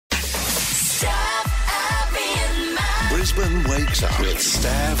Brisbane Wakes Up with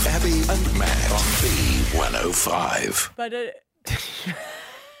Stav, Abby and Matt on B105. But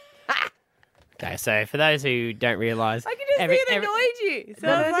Okay, so for those who don't realise... I can just see it annoyed you. So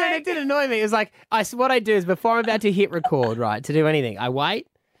I was like... It did annoy me. It was like, what I do is before I'm about to hit record, right, to do anything, I wait.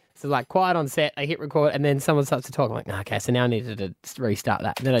 So like quiet on set, I hit record, and then someone starts to talk. I'm like, okay, so now I needed to restart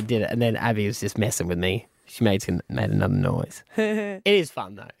that. And then I did it, and then Abby was just messing with me. She made another noise. It is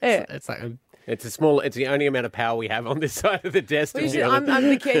fun though. Yeah. It's like It's the only amount of power we have on this side of the desk. Well, I'm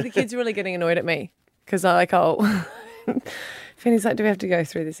the kid. The kid's really getting annoyed at me because I'm like, oh, Finney's like, do we have to go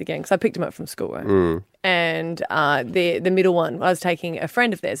through this again? Because I picked him up from school, right? And the middle one, I was taking a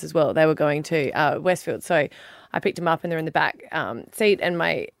friend of theirs as well. They were going to Westfield, so I picked him up and they're in the back seat, and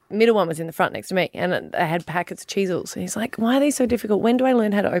my middle one was in the front next to me, and I had packets of Cheezels. And he's like, why are these so difficult? When do I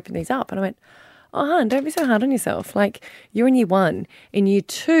learn how to open these up? And I went, oh, hon, don't be so hard on yourself. Like, you're in year 1. In year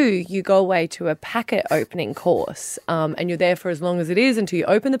 2, you go away to a packet opening course, and you're there for as long as it is until you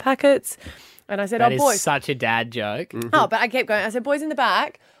open the packets. And I said, that oh, is boys. such a dad joke. Oh, but I kept going. I said, boys in the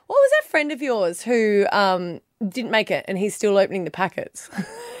back, what was that friend of yours who didn't make it and he's still opening the packets?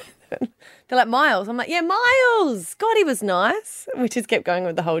 They're like, Miles. I'm like, yeah, Miles. God, he was nice. We just kept going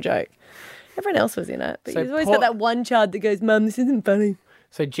with the whole joke. Everyone else was in it. But So you've always got that one child that goes, Mum, this isn't funny.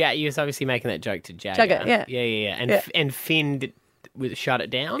 So you was obviously making that joke to Jagger. Jagger, yeah. Yeah. And Finn shut it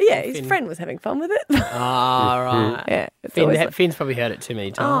down? Yeah, Or his Finn... friend was having fun with it. Oh, right. Yeah. it's always like, Finn's probably heard it too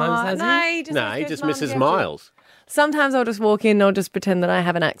many oh, times, has he? no, he just misses Miles. Sometimes I'll just walk in and I'll just pretend that I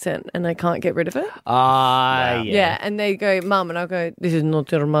have an accent and I can't get rid of it. Yeah. And they go, Mum, and I'll go, this is not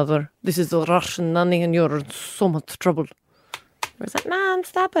your mother. This is the Russian nanny and you're in so much trouble. I was like, man,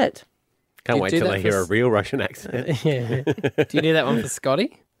 stop it. Can't You wait do till that I for hear a real Russian accent. Yeah. Do you do that one for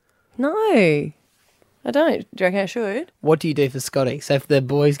Scotty? No, I don't. Do you reckon I should? What do you do for Scotty? So if the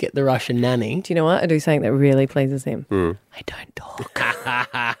boys get the Russian nanny... Do you know what? I do something that really pleases him. I don't talk.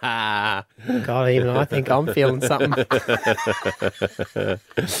 God, even I think I'm feeling something.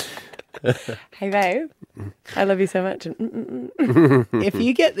 Hey, babe, I love you so much. If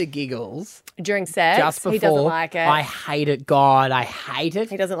you get the giggles During sex, just before, he doesn't like it. I hate it. God, I hate it.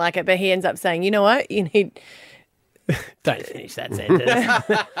 He doesn't like it, but he ends up saying, you know what? You need... Don't finish that sentence. No,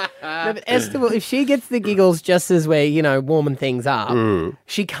 but Esther, if she gets the giggles just as we're, warming things up,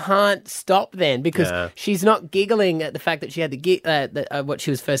 she can't stop then because she's not giggling at the fact that she had what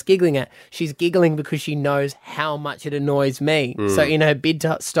she was first giggling at. She's giggling because she knows how much it annoys me. So in her bid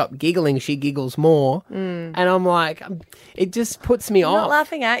to stop giggling, she giggles more. And I'm like, it just puts me I'm off. not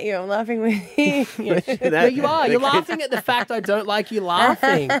laughing at you. I'm laughing with you. No, you are. You're laughing at the fact I don't like you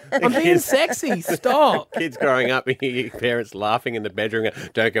laughing. I'm being sexy. Stop. Kids growing up, you hear your parents laughing in the bedroom.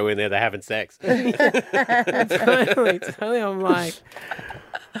 Don't go in there, they're having sex. Totally. I'm like,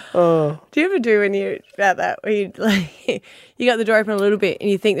 oh. Do you ever do when you about that where you you got the door open a little bit and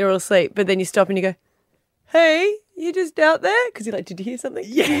you think they're all asleep, but then you stop and you go, "Hey, you just out there?" Because you're like, "Did you hear something?"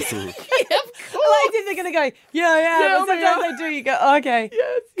 Yes. I like if they're gonna go, yeah. But sometimes they do. You go, oh, "Okay."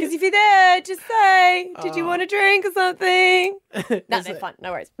 Yes. Because if you're there, just say, "Did you want a drink or something?" No, they're fine.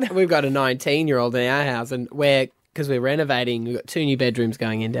 No worries. We've got a 19-year-old in our house, and because we're renovating, we've got 2 new bedrooms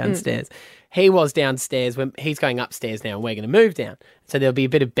going in downstairs. He was downstairs when he's going upstairs now, and we're going to move down. So there'll be a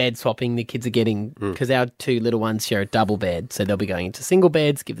bit of bed swapping. The kids are getting, because our 2 little ones share a double bed, so they'll be going into single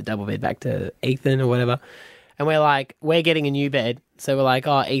beds, give the double bed back to Ethan or whatever. And we're like, we're getting a new bed. So we're like,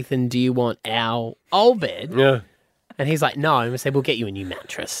 oh, Ethan, do you want our old bed? Yeah. And he's like, no. And we said, we'll get you a new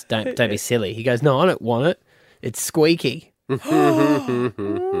mattress. Don't be silly. He goes, no, I don't want it. It's squeaky. No, that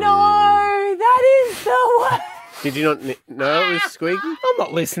is the worst. Did you not know it was squeaky? I'm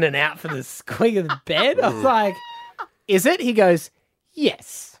not listening out for the squeak of the bed. I was like, is it? He goes,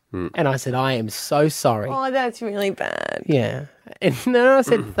 yes. And I said, I am so sorry. Oh, that's really bad. Yeah. And then I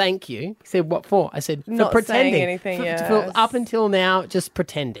said, thank you. He said, what for? I said, for Not pretending. saying anything, For yes. up until now, just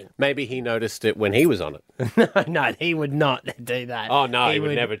pretending. Maybe he noticed it when he was on it. No, he would not do that. Oh, no, he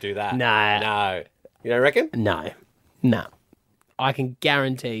would never do that. No. No. You don't reckon? No. I can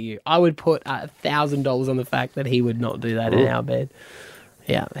guarantee you. I would put $1,000 on the fact that he would not do that in our bed.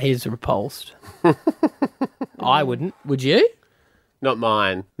 Yeah, he's repulsed. I wouldn't. Would you? Not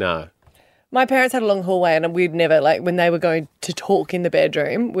mine, no. My parents had a long hallway and we'd never, when they were going to talk in the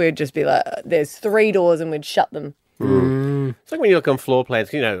bedroom, we'd just be like, there's 3 doors and we'd shut them. It's like when you look on floor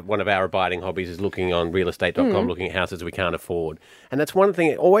plans, one of our abiding hobbies is looking on realestate.com, looking at houses we can't afford. And that's one thing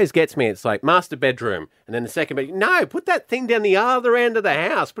that always gets me. It's like master bedroom. And then the second bedroom. No, put that thing down the other end of the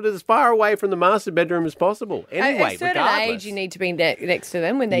house. Put it as far away from the master bedroom as possible. Anyway, At a certain regardless. age, you need to be next to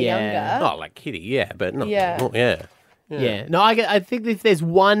them when they're younger. Oh, like Kitty, yeah, but not. Yeah. Yeah. Yeah. No, I think if there's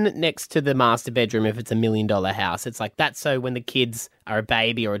one next to the master bedroom, if it's $1 million house, it's like that's so when the kids are a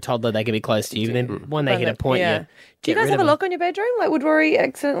baby or a toddler, they can be close to you. And then when they hit a point, do you guys have a lock on your bedroom? Like, would Rory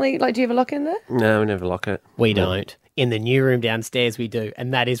accidentally, like, do you have a lock in there? No, we never lock it. We don't. In the new room downstairs, we do.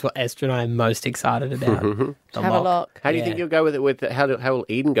 And that is what Esther and I are most excited about. Have a lock. How do you think you'll go with it? How will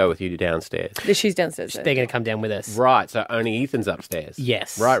Eden go with you downstairs? She's downstairs. They're going to come down with us. Right, so only Ethan's upstairs.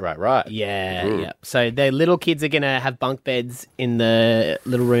 Yes. Right. Yeah, yeah. So the little kids are going to have bunk beds in the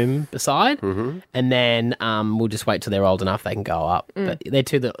little room beside, and then we'll just wait till they're old enough they can go up. But they're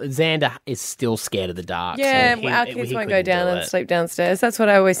too little. Xander is still scared of the dark. Yeah, so our kids he won't go couldn't down do and it. sleep downstairs. That's what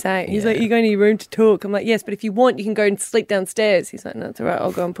I always say. He's like, you're going to your room to talk. I'm like, yes, but if you want, you can go and sleep downstairs. He's like, no, it's all right.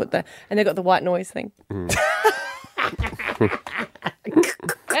 I'll go and put that. And they've got the white noise thing. Turn up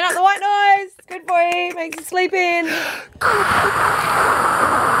the white noise. Good for you. Makes you sleep in.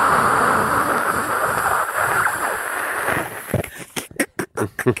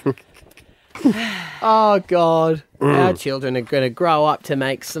 Oh, God. Our children are going to grow up to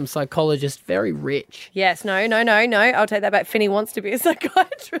make some psychologists very rich. Yes, no. I'll take that back. Finney wants to be a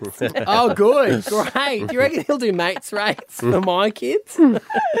psychiatrist. Oh, good. Great. Do you reckon he'll do mates rates for my kids?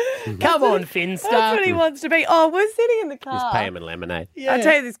 Come on, Finster. That's what he wants to be. Oh, we're sitting in the car. Just pay him in lemonade. Yeah. I'll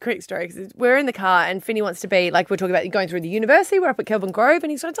tell you this quick story because we're in the car and Finney wants to be, like, we're talking about going through the university. We're up at Kelvin Grove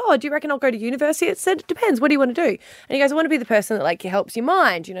and he said, oh, do you reckon I'll go to university? It said, it depends. What do you want to do? And he goes, I want to be the person that, like, helps your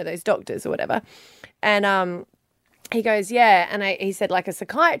mind, you know, those doctors or whatever. And he goes, yeah. And he said, like a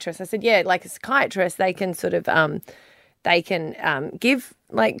psychiatrist. I said, yeah, like a psychiatrist, they can sort of, give,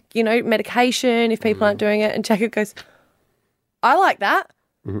 like, you know, medication if people aren't doing it. And Jacob goes, I like that.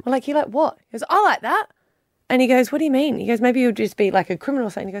 I'm like, you like what? He goes, I like that. And he goes, what do you mean? He goes, maybe you'll just be like a criminal or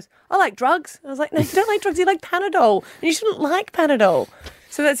something. He goes, I like drugs. I was like, no, you don't like drugs. You like Panadol. And you shouldn't like Panadol.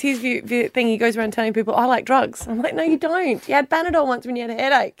 So that's his view thing. He goes around telling people, I like drugs. I'm like, no, you don't. You had Panadol once when you had a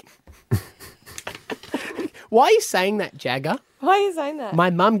headache. Why are you saying that, Jagger? Why are you saying that? My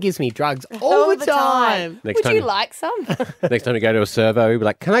mum gives me drugs all the time. Would you like some? Next time you go to a servo, you'll be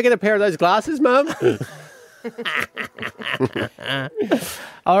like, can I get a pair of those glasses, Mum?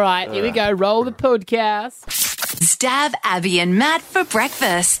 All right, here we go. Roll the podcast. Stab Abby and Matt for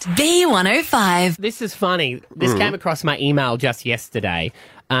breakfast. B105. This is funny. This came across my email just yesterday.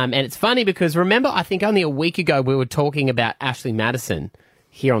 And it's funny because remember, I think only a week ago we were talking about Ashley Madison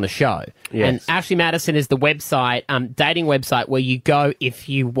here on the show. Yes. And Ashley Madison is the website, dating website where you go if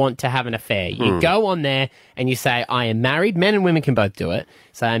you want to have an affair. You go on there and you say, I am married. Men and women can both do it.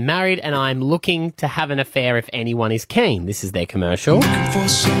 So I'm married and I'm looking to have an affair if anyone is keen. This is their commercial. Looking for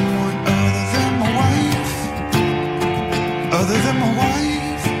someone other than my wife. Other than my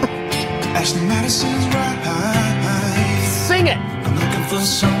wife. Ashley Madison's right. Sing it. I'm looking for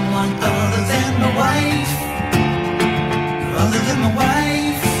someone other than my wife. Other than my wife.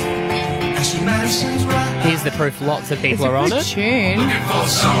 Ashley Madison's right. Here's the proof lots of people are on it. Tune. Looking for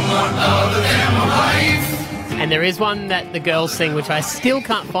someone other than my wife. And there is one that the girls sing, which I still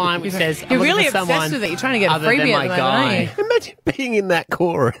can't find, which says, You're I'm looking really for someone obsessed with it. You're trying to get a other than freebie my at the moment, aren't guy. you? Imagine being in that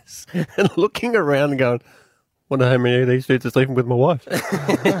chorus and looking around and going, wonder how many of these dudes are sleeping with my wife.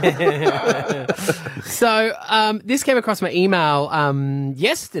 So this came across my email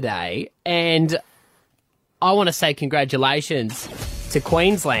yesterday, and I want to say congratulations to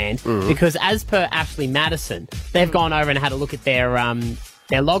Queensland because as per Ashley Madison, they've gone over and had a look at their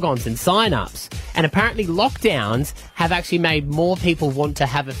log-ons and sign-ups, and apparently lockdowns have actually made more people want to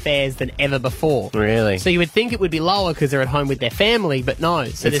have affairs than ever before. Really? So you would think it would be lower because they're at home with their family, but no.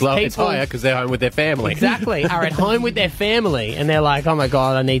 So It's there's it's higher because they're home with their family. Exactly, are at home with their family, and they're like, oh my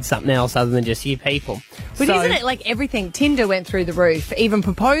God, I need something else other than just you people. But So- isn't it like everything? Tinder went through the roof. Even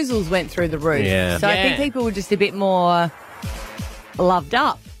proposals went through the roof. Yeah. So I think Yeah. people were just a bit more loved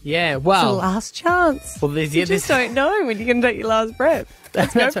up. Yeah, It's a well... last chance. Well, there's, You just don't know when you're going to take your last breath.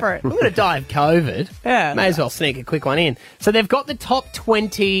 Let's go for it. We're going to die of COVID. Yeah. May as well sneak a quick one in. So they've got the top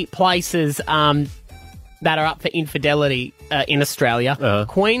 20 places that are up for infidelity in Australia.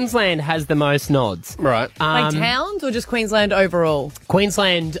 Queensland has the most nods. Right. Like towns or just Queensland overall?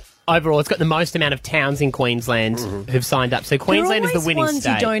 Queensland overall, it's got the most amount of towns in Queensland who've signed up. So Queensland is the winning ones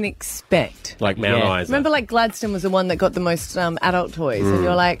state. you don't expect. Like Mount Yeah. Isa. Remember, like Gladstone was the one that got the most adult toys, and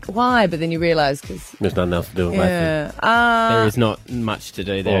you're like, why? But then you realise because There's nothing else to do with that. There is not much to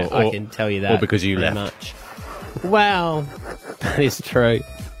do there, I can tell you that. Or because you pretty left. much. Well, that is true.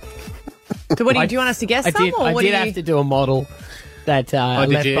 So what do you want us to guess? I some, did. or I what did do you... have to do a model that did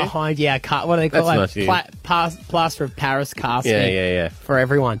left you? behind. Yeah, what do they call That's it? nice of you. Plaster of Paris casting. Yeah. For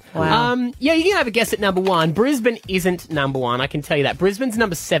everyone. Wow. Yeah, you can have a guess at number one. Brisbane isn't number one. I can tell you that. Brisbane's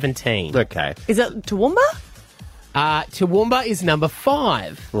number 17. Okay. Is it Toowoomba? Toowoomba is number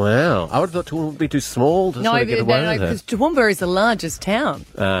 5. Wow. I would have thought Toowoomba would be too small to sort of get away with it. because Toowoomba is the largest town.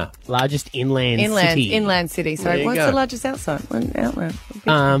 Largest inland city. Inland city. There Sorry, you what's go. the largest outland?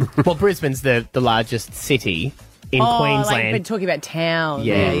 Well, Brisbane's the largest city in Queensland. Like, been talking about town.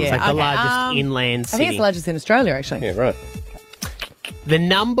 Yeah, it's like the Okay, largest inland I city. think it's the largest in Australia, actually. Yeah, right. The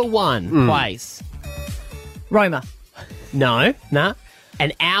number 1 place. Roma. No, nah.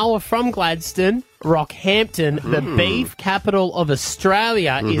 An hour from Gladstone, Rockhampton, the beef capital of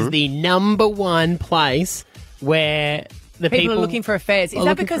Australia, is the number 1 place where the People are looking for affairs. Is are that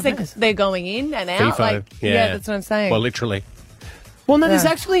looking because for affairs. they're going in and out? FIFO. Like, yeah, that's what I'm saying. Well, literally. Well, no, there's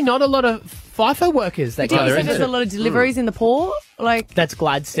Yeah. actually not a lot of FIFO workers that Did go you there. say there's a lot of deliveries in the port? Like, That's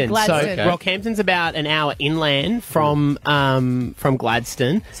Gladstone. Gladstone. So Rockhampton's about an hour inland from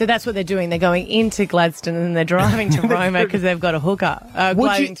Gladstone. so that's what they're doing. They're going into Gladstone and then they're driving to Roma because they've got a hooker.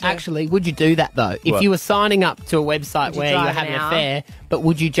 Would you do that though? If What? you were signing up to a website Would you where you were drive an having an hour? affair, but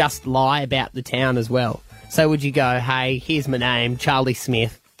would you just lie about the town as well? So would you go, hey, here's my name, Charlie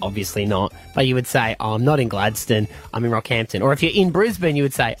Smith? Obviously not. But you would say, oh, I'm not in Gladstone, I'm in Rockhampton. Or if you're in Brisbane, you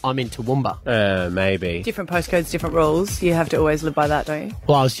would say, I'm in Toowoomba. Maybe. different postcodes, different rules. You have to always live by that, don't you?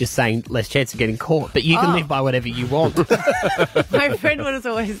 Well, I was just saying less chance of getting caught, but you can live by whatever you want. My friend was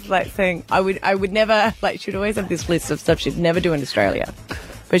always like saying, I would never, like, she'd always have this list of stuff she'd never do in Australia,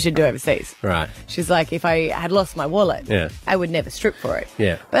 but she'd do overseas. Right. She's like, if I had lost my wallet, Yeah. I would never strip for it.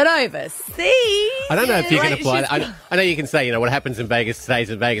 Yeah. But overseas, I don't know if you can like, apply she's that. I know you can say, what happens in Vegas stays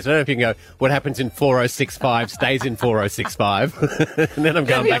in Vegas. I don't know if you can go, what happens in 4065 stays in 4065. And then I'm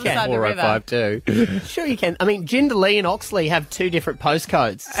going the back other to side of the river. 405 too. Sure you can. I mean, Jindalee and Oxley have 2 different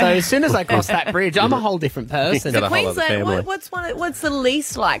postcodes. So as soon as I cross that bridge, I'm a whole different person. Got a whole other Queensland, family. what's the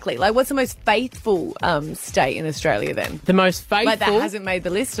least likely? Like, what's the most faithful state in Australia then? The most faithful, Like, that hasn't made the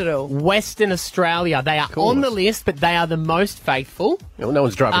list at all. Western Australia. They are on the list, but they are the most faithful. No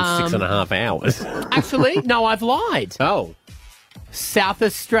one's driving 6.5 hours. Actually, no, I've lied. Oh. South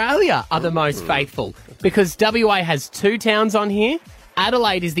Australia are the most faithful because WA has 2 towns on here.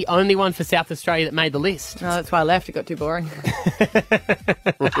 Adelaide is the only one for South Australia that made the list. No, that's why I left. It got too boring.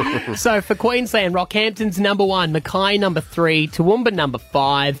 So for Queensland, Rockhampton's number 1, Mackay number 3, Toowoomba number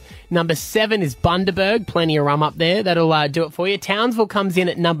 5, number 7 is Bundaberg, plenty of rum up there. That'll do it for you. Townsville comes in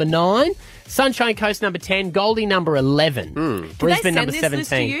at number 9, Sunshine Coast number 10, Goldie number 11, Did Brisbane they number send this 17. list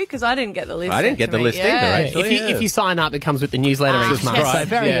to you? Because I didn't get the list. I didn't sent get to the me. list either, Yeah. actually. If you sign up, it comes with the newsletter each month. yes. So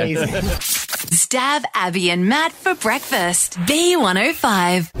very Yeah. easy. Stab Abby and Matt for breakfast.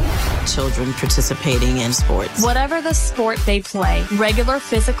 B105. Children participating in sports. Whatever the sport they play, regular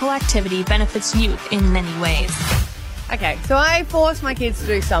physical activity benefits youth in many ways. Okay, so I force my kids to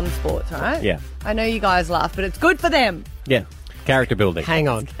do some sports, right? Yeah. I know you guys laugh, but it's good for them. Yeah. Character building. Hang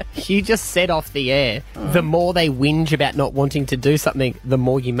on. You just said off the air, the more they whinge about not wanting to do something, the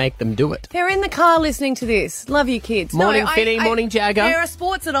more you make them do it. They're in the car listening to this. Love you, kids. Morning, Finny, morning, Jagger. There are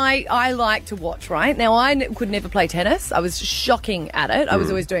sports that I like to watch, right? Now, could never play tennis. I was shocking at it. I was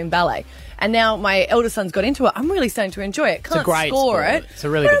always doing ballet. And now my eldest son's got into it. I'm really starting to enjoy it. Can't great score sport. it. It's a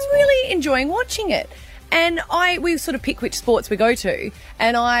really but good I'm sport. really enjoying watching it. And we sort of pick which sports we go to.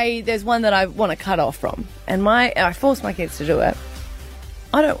 And there's one that I want to cut off from. And I force my kids to do it.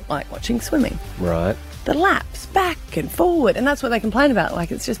 I don't like watching swimming. Right. The laps back and forward, and that's what they complain about.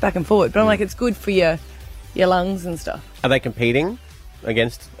 Like, it's just back and forward, but I'm like, it's good for your lungs and stuff. Are they competing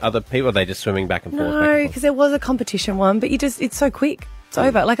against other people? Or are they just swimming back and forth? back No, and forth? because there was a competition one, but it's so quick. It's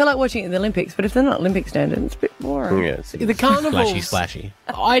over. Like, I like watching it in the Olympics, but if they're not Olympic standard, it's a bit boring. Yeah, it's The carnivals. splashy.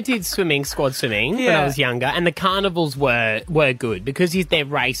 I did squad swimming when I was younger, and the carnivals were good because they're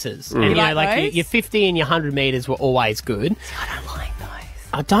races. And, like those? your 50 and your 100 metres were always good. I don't like those.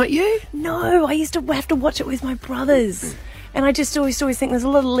 Oh, don't you? No, I used to have to watch it with my brothers. And I just always think there's a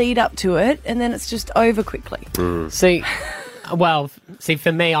lot of lead up to it, and then it's just over quickly. See,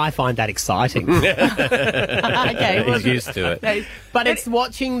 for me, I find that exciting. Okay, well, He's used to it. But it's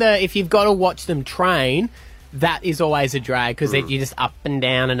watching if you've got to watch them train, that is always a drag because you're just up and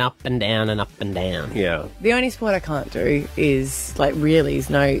down and up and down and up and down. Yeah. the only sport I can't do is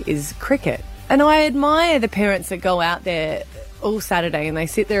cricket. And I admire the parents that go out there all Saturday and they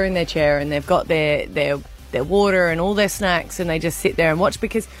sit there in their chair and they've got their water and all their snacks and they just sit there and watch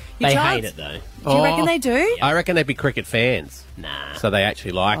because They hate it, though. Do you reckon they do? I reckon they'd be cricket fans. Nah. So they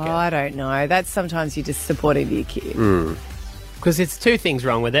actually like Oh, it. I don't know. That's sometimes you're just supportive of your kid. Because it's 2 things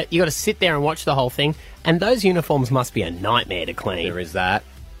wrong with it. You got to sit there and watch the whole thing, and those uniforms must be a nightmare to clean. There is that.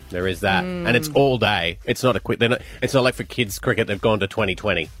 And it's all day. It's not it's not like for kids cricket they've gone to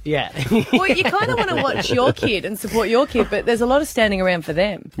 2020. Yeah. Well, you kind of want to watch your kid and support your kid, but there's a lot of standing around for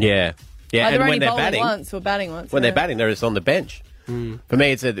them. Yeah. Yeah, They're and only when they're bowling batting, once or batting once. when they're batting, they're just on the bench. For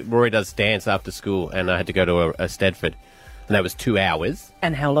me, it's Rory does dance after school, and I had to go to a Stedford, and that was 2 hours.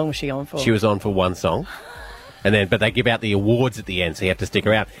 And how long was she on for? She was on for one song. And then, but they give out the awards at the end, so you have to stick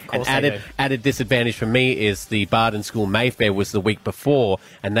around. And added disadvantage for me is the Barden School Mayfair was the week before,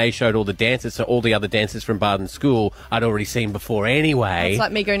 and they showed all the dances, so all the other dances from Barden School I'd already seen before anyway. It's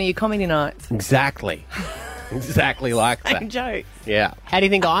like me going to your comedy nights. Exactly. Exactly like that. Same joke. Yeah. How do you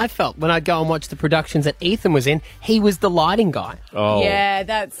think I felt when I'd go and watch the productions that Ethan was in? He was the lighting guy. Oh. Yeah,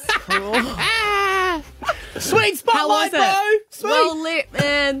 that's cool. Sweet spotlight, How was bro! it? Sweet! Well lit,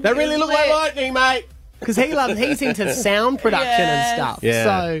 man. They really look like lightning, mate. Because he's into sound production and stuff. Yeah.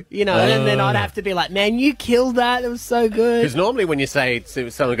 So, you know, and then I'd have to be like, man, you killed that. It was so good. Because normally when you say,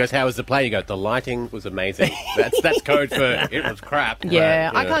 someone goes, how was the play? You go, the lighting was amazing. That's code for it was crap. Yeah,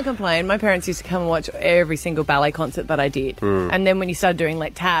 But, I can't complain. My parents used to come and watch every single ballet concert that I did. And then when you started doing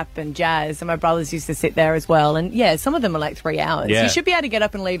like tap and jazz, and my brothers used to sit there as well. And yeah, some of them are like 3 hours. Yeah. You should be able to get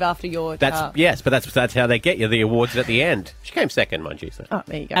up and leave after your task. Yes, but that's how they get you the awards at the end. She came second, mind you. So. Oh,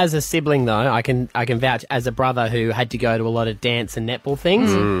 there you go. As a sibling, though, I can vouch, as a brother who had to go to a lot of dance and netball things,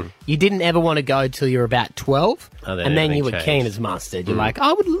 you didn't ever want to go till you were about 12, Oh, then and then you everything were changed. keen as mustard. You're like,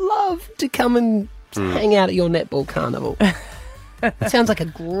 I would love to come and hang out at your netball carnival. It sounds like a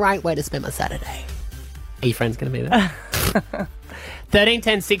great way to spend my Saturday. Are your friends going to be there? 13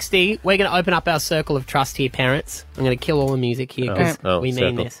 10 60, we're going to open up our circle of trust here, parents. I'm going to kill all the music here because we mean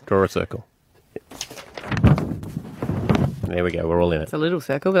circle. this. Draw a circle. There we go. We're all in it. It's a little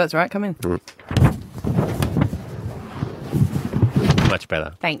circle, but that's all right. Come in. Much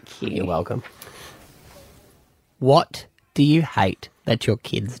better. Thank you. You're welcome. What do you hate that your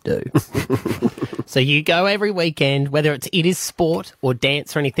kids do? So you go every weekend, whether it is sport or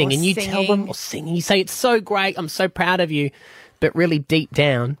dance or anything, Or and you singing. tell them, or singing, you say, it's so great, I'm so proud of you, but really deep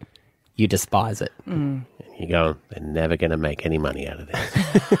down, you despise it. You go, they're never going to make any money out of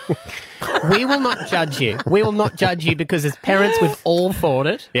this. We will not judge you. We will not judge you because as parents, we've all thought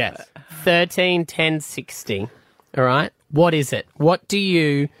it. Yes. 13 10 60. All right? What is it? What do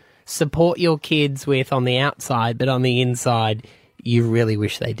you support your kids with on the outside, but on the inside, you really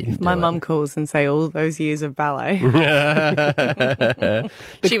wish they didn't do My it? mum calls and say all those years of ballet.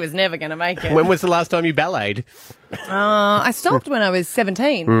 She was never going to make it. When was the last time you balleted? I stopped when I was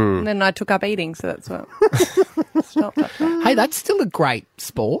 17, and then I took up eating, so that's what stopped after. Hey, that's still a great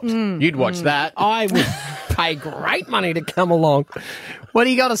sport. You'd watch that. I would pay great money to come along. What do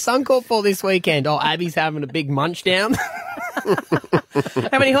you got a Suncorp for this weekend? Oh, Abby's having a big munch down.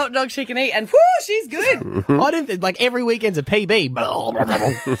 How many hot dogs she can eat, and whoo, she's good. I don't think, like, every weekend's a PB.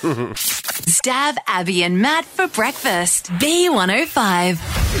 Stab Abby and Matt for breakfast. B105.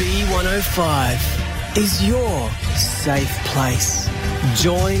 B105 is your safe place.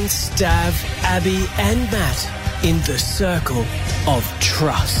 Join Stav, Abby, and Matt in the circle of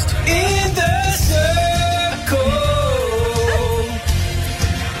trust. In the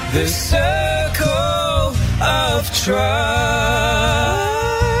circle of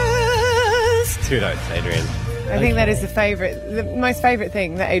trust. Two notes, Adrian. I think that is the most favourite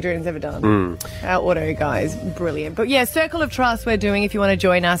thing that Adrian's ever done. Our auto guy is brilliant. But yeah, Circle of Trust we're doing if you want to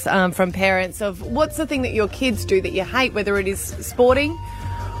join us from parents of what's the thing that your kids do that you hate, whether it is sporting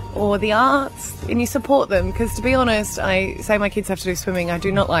or the arts, and you support them. Because to be honest, I say my kids have to do swimming. I do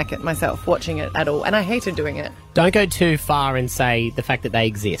not like it myself, watching it at all. And I hated doing it. Don't go too far and say the fact that they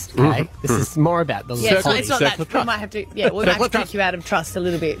exist, okay? This is more about the Yeah, so hobby. it's not that. We might have to, we might have to take you out of trust a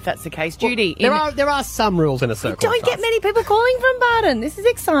little bit if that's the case. Judy, There are some rules in a circle. don't of get trust. many people calling from Barden. This is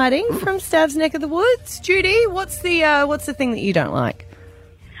exciting from Stav's neck of the woods. Judy, what's the thing that you don't like?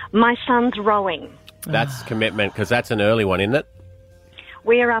 My son's rowing. That's commitment, because that's an early one, isn't it?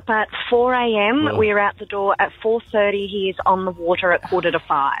 We're up at 4 a.m. We're out the door at 4:30. He is on the water at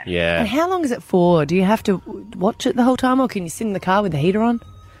 4:45. And Yeah. how long is it for? Do you have to watch it the whole time, or can you sit in the car with the heater on?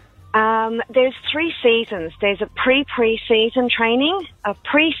 There's 3 seasons. There's a pre-season training, a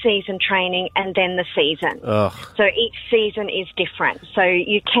pre-season training, and then the season. Ugh. So each season is different. So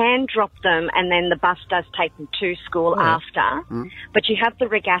you can drop them, and then the bus does take them to school after. But you have the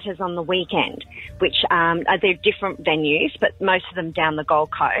regattas on the weekend, which they're different venues, but most of them down the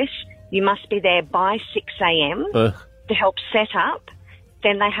Gold Coast. You must be there by 6 a.m. Ugh. to help set up.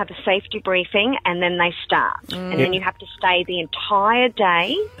 Then they have a safety briefing, and then they start. And then you have to stay the entire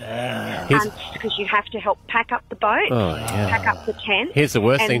day because you have to help pack up the boat, pack up the tent. Here's the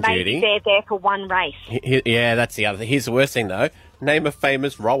worst and thing, maybe Judy. they're there for one race. Yeah, that's the other thing. Here's the worst thing, though. Name a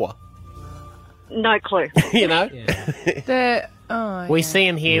famous rower. No clue. You know? We see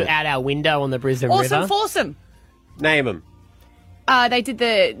him here out our window on the Brisbane Awesome River. foursome. Name them. They did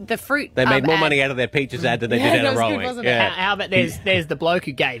the fruit. They made more ad. money out of their peaches ad than they did that out of was good, rowing. wasn't it? Yeah. How about there's the bloke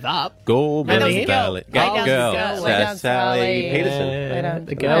who gave up. Go, No, there was Billy a girl. Valley. Lay down, Girl. lay down, Sally Sally. Peterson. Lay down.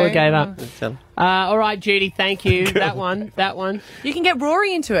 The girl who gave up. So- All right, Judy, thank you. That one. You can get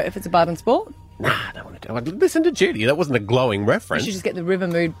Rory into it if it's a Barton sport. Nah, I don't want to do it. Listen to Judy. That wasn't a glowing You reference. should just get the river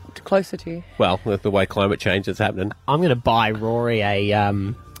mood closer to you. Well, with the way climate change is happening. I'm going to buy Rory a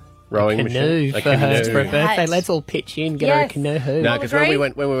Rowing canoe machine. for her canoe. Yes. Let's all pitch in, get her a Yes. canoe. No, because when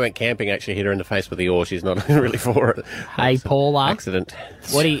we went camping, actually hit her in the face with the oar. She's not really for it. Hey, Paula, Accident.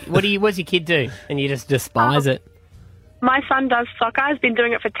 what's your kid do? And you just despise it. My son does soccer. He's been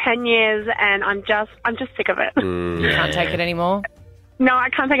doing it for 10 years, and I'm just sick of it. You can't take it anymore. No, I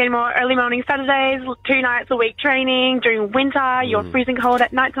can't take it anymore. Early morning Saturdays, 2 nights a week training. During winter, you're freezing cold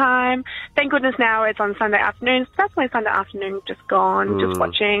at night time. Thank goodness now it's on Sunday afternoons. That's my Sunday afternoon just gone, just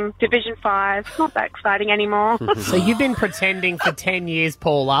watching Division 5. It's not that exciting anymore. So you've been pretending for 10 years,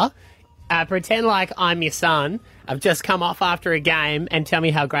 Paula. Pretend like I'm your son. I've just come off after a game and tell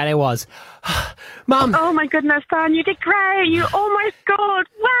me how great it was. Mum. Oh, my goodness, son, you did great. You almost scored.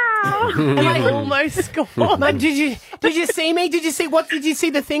 Wow. I almost scored. Mum, did you see me? Did you see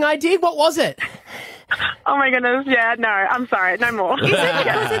the thing I did? What was it? Oh, my goodness. Yeah, no, I'm sorry. No more. Is it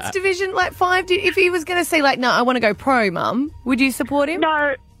because it's Division 5? If he was going to say no, I want to go pro, Mum, would you support him?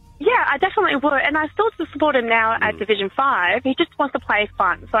 No. Yeah, I definitely would, and I still support him now at Division 5. He just wants to play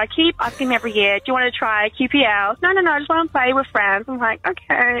fun, so I keep asking him every year, do you want to try QPL? No, I just want to play with friends. I'm like,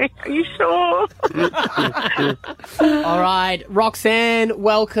 okay, are you sure? All right, Roxanne,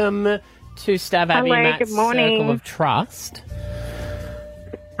 welcome to Stav Abby Hello, and Matt's good morning. Circle of Trust.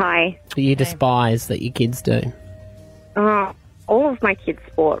 Hi. Do you despise that your kids do? All of my kids'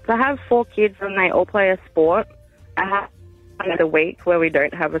 sports. I have 4 kids, and they all play a sport. I have one of the week where we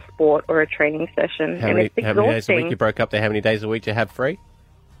don't have a sport or a training session, How and many it's exhausting. days a week you broke up there? How many days a week do you have free?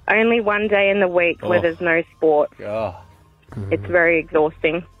 Only one day in the week where there's no sport. Oh. It's very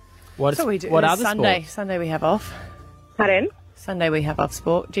exhausting. What So we do. What other Sunday. sports? Sunday we have off. Pardon? Sunday we have off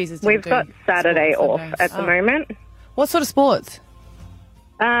sport. Jesus, We've got Saturday off Sundays. at the moment. What sort of sports?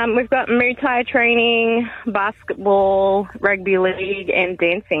 We've got Muay Thai training, basketball, rugby league, and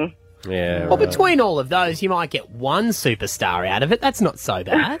dancing. Yeah. Well, between all of those, you might get one superstar out of it. That's not so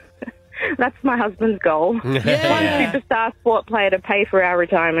bad. That's my husband's goal. One superstar sport player to pay for our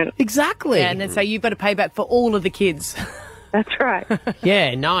retirement. Exactly. Yeah, and then so you've got to pay back for all of the kids. That's right.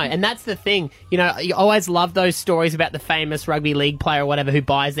 Yeah, no, and that's the thing. You know, you always love those stories about the famous rugby league player or whatever who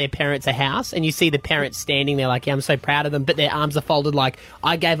buys their parents a house, and you see the parents standing there like, yeah, I'm so proud of them, but their arms are folded like,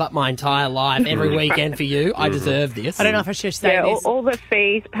 I gave up my entire life every weekend for you. I deserve this. I don't know if I should say Yeah, this. all the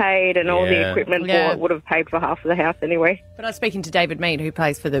fees paid and all the equipment for it would have paid for half of the house anyway. But I was speaking to David Mead, who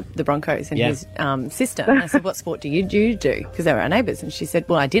plays for the Broncos, and Yeah. his sister. And I said, what sport do you do? Because they were our neighbours. And she said,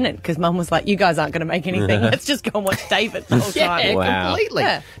 well, I didn't, because Mum was like, you guys aren't going to make anything. Let's just go and watch David the whole time. Yeah, completely.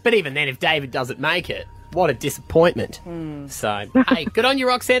 Yeah. But even then, if David doesn't make it, what a disappointment. So, hey, good on you,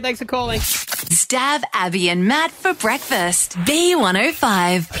 Roxanne. Thanks for calling. Stav Abby and Matt for breakfast.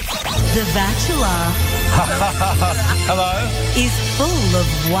 B105. The Bachelor Hello. is full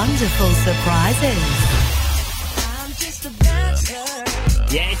of wonderful surprises.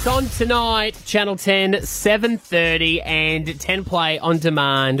 Yeah, it's on tonight, Channel 10, 7:30 and 10 Play on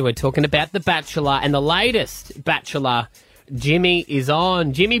demand. We're talking about The Bachelor and the latest Bachelor. Jimmy is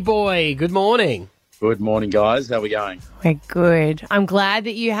on. Jimmy boy, good morning. Good morning, guys. How are we going? We're good. I'm glad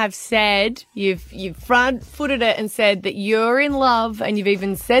that you have said, you've front-footed it and said that you're in love, and you've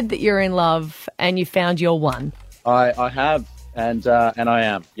even said that you're in love and you found your one. I have, and I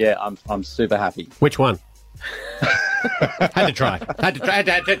am. Yeah, I'm super happy. Which one? Had to try. Had to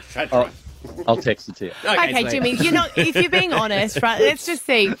try. I'll text it to you. Okay, Jimmy, if you're being honest, right, let's just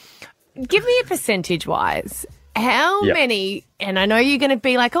see. Give me a percentage-wise. How many, and I know you're going to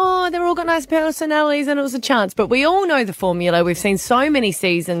be like, oh, they're all got nice personalities and it was a chance, but we all know the formula. We've seen so many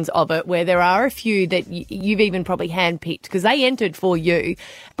seasons of it where there are a few that you've even probably handpicked because they entered for you.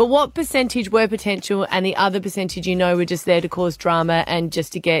 But what percentage were potential and the other percentage were just there to cause drama and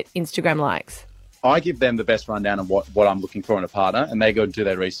just to get Instagram likes? I give them the best rundown of what I'm looking for in a partner, and they go do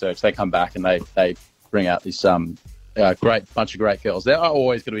their research. They come back and they bring out this great bunch of great girls. They're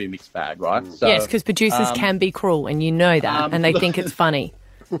always going to be a mixed bag, right? So, yes, because producers can be cruel, and you know that, and they think it's funny.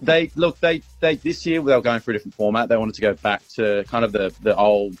 They this year they were going for a different format. They wanted to go back to kind of the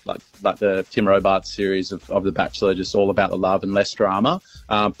old like the Tim Robards series of The Bachelor, just all about the love and less drama.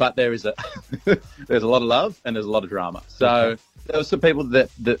 But there's a lot of love and there's a lot of drama. So there were some people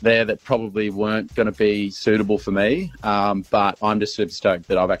that probably weren't going to be suitable for me. But I'm just super stoked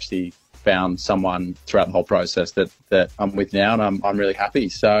that I've actually found someone throughout the whole process that I'm with now, and I'm really happy.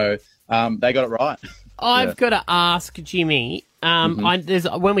 So they got it right. I've got to ask, Jimmy.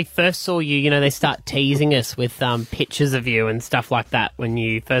 When we first saw you, they start teasing us with pictures of you and stuff like that when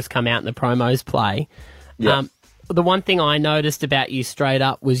you first come out and the promos play. Yeah. The one thing I noticed about you straight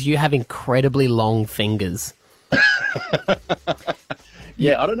up was you have incredibly long fingers.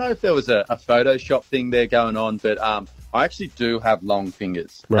 Yeah, I don't know if there was a Photoshop thing there going on, but I actually do have long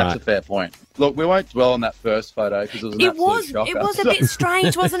fingers. Right. That's a fair point. Look, we won't dwell on that first photo because it was an absolute shocker. It was a bit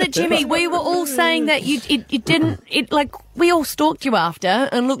strange, wasn't it, Jimmy? We were all saying that we all stalked you after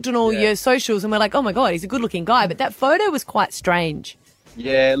and looked on all your socials and we're like, oh my God, he's a good looking guy. But that photo was quite strange.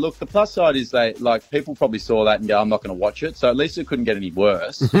 Yeah, look, the plus side is people probably saw that and go, I'm not going to watch it. So at least it couldn't get any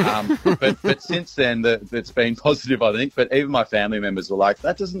worse. But since then, it's been positive, I think. But even my family members were like,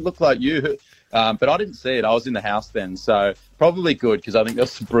 that doesn't look like you. But I didn't see it. I was in the house then. So probably good because I think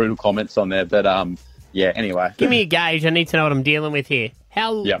there's some brutal comments on there. But anyway. Give me a gauge. I need to know what I'm dealing with here.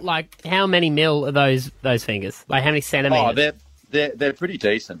 How many mil are those fingers? Like how many centimetres? Oh, they're pretty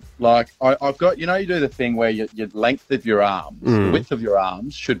decent. Like I've got, you do the thing where your length of your arms, the width of your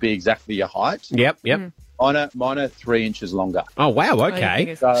arms should be exactly your height. Yep. Mine are 3 inches longer. Oh, wow,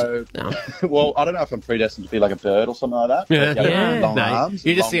 okay. So, well, I don't know if I'm predestined to be like a bird or something like that. But long arms,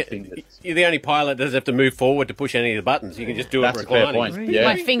 you're the only pilot that doesn't have to move forward to push any of the buttons. You can just do it reclining. Fair point. Yeah.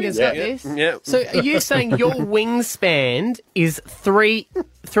 My fingers got this. Yeah. So are you saying your wingspan is 3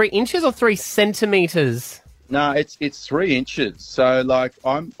 inches or 3 centimetres? No, it's 3 inches. So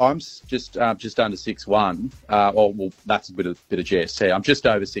I'm just under 6'1". Well, that's a bit of GST. I'm just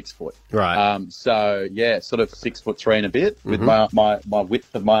over 6 foot. Right. So yeah, sort of 6'3" and a bit with my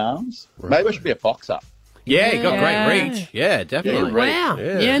width of my arms. Right. Maybe I should be a boxer. Yeah, you got great reach. Yeah, definitely. Wow.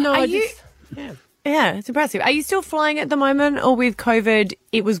 Yeah, no, Yeah, it's impressive. Are you still flying at the moment, or with COVID,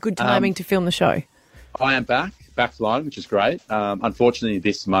 it was good timing to film the show? I am back flying, which is great. Unfortunately,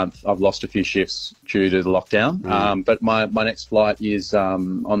 this month I've lost a few shifts due to the lockdown. But my next flight is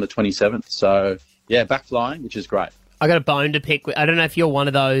on the 27th. So yeah, back flying, which is great. I got a bone to pick with. I don't know if you're one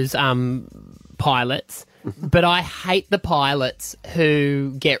of those pilots, but I hate the pilots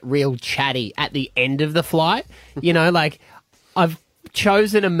who get real chatty at the end of the flight. I've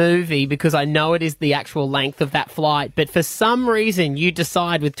chosen a movie because I know it is the actual length of that flight, but for some reason you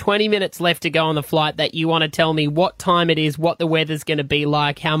decide with 20 minutes left to go on the flight that you want to tell me what time it is, what the weather's going to be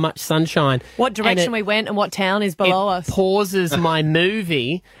like, how much sunshine, what direction we went and what town is below us. Pauses my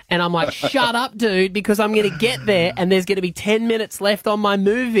movie and I'm like, shut up, dude, because I'm going to get there and there's going to be 10 minutes left on my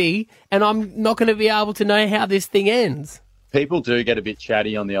movie and I'm not going to be able to know how this thing ends. People do get a bit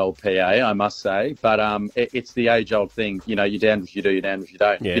chatty on the old PA, I must say, but it's the age-old thing. You're damned if you do, you're damned if you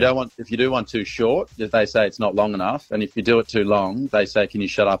don't. Yeah. If you do one too short, they say it's not long enough, and if you do it too long, they say, can you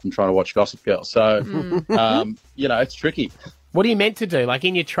shut up and try to watch Gossip Girl? So, it's tricky. What are you meant to do? Like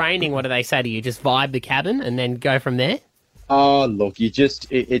in your training, what do they say to you? Just vibe the cabin and then go from there? Oh, look, you're supposed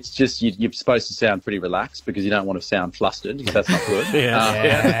to sound pretty relaxed because you don't want to sound flustered because that's not good.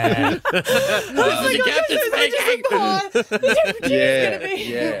 Yeah.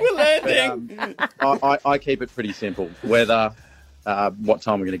 We're landing. I keep it pretty simple. Weather, what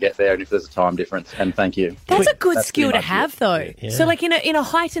time we're going to get there, and if there's a time difference. And thank you. That's a good skill to have, though. Yeah. So, in a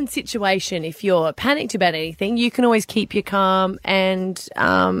heightened situation, if you're panicked about anything, you can always keep you calm and,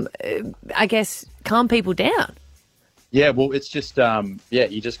 I guess, calm people down. Yeah, well, it's just,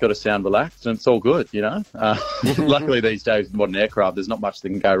 you just got to sound relaxed and it's all good, Luckily these days with modern aircraft, there's not much that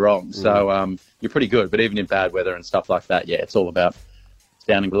can go wrong. So you're pretty good. But even in bad weather and stuff like that, it's all about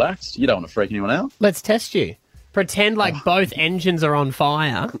sounding relaxed. You don't want to freak anyone out. Let's test you. Pretend like both engines are on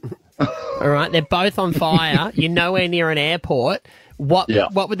fire. All right, they're both on fire. You're nowhere near an airport. What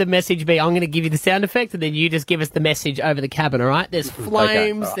would the message be? I'm going to give you the sound effect and then you just give us the message over the cabin, all right? There's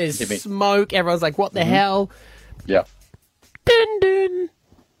flames, there's smoke. Everyone's like, what the hell? Yeah. Dun, dun.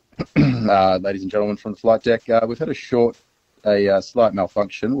 Ladies and gentlemen from the flight deck, we've had a slight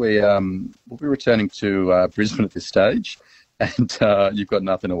malfunction. We'll be returning to Brisbane at this stage, and you've got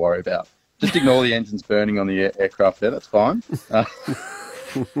nothing to worry about. Just ignore the engines burning on the aircraft there. That's fine.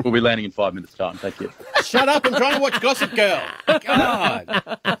 We'll be landing in 5 minutes' time. Thank you. Shut up! I'm trying to watch Gossip Girl. God.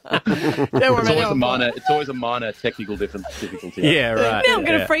 It's always a minor technical difficulty. Yeah, right. Now I'm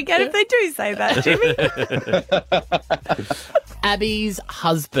going to freak out if they do say that, Jimmy. Abby's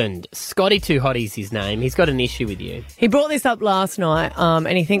husband, Scotty Too Hotty's his name. He's got an issue with you. He brought this up last night,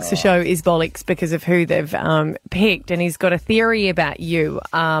 and he thinks the show is bollocks because of who they've picked, and he's got a theory about you.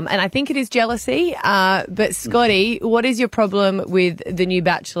 And I think it is jealousy. But Scotty, what is your problem with the new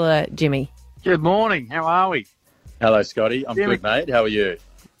Bachelor, Jimmy? Good morning. How are we? Hello, Scotty. I'm Jimmy. good, mate. How are you?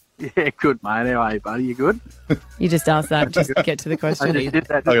 Yeah, good, mate. How are you, buddy? You good? You just asked that just to get to the question. I just did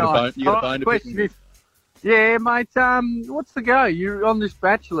that. You got a bone to pick Question is, yeah, mate, what's the go? You're on this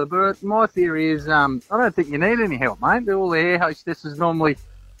Bachelor, but my theory is I don't think you need any help, mate. All the air hostesses normally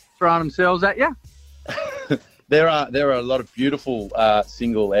throwing themselves at you. There are a lot of beautiful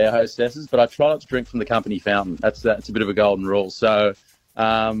single air hostesses, but I try not to drink from the company fountain. That's a bit of a golden rule. So,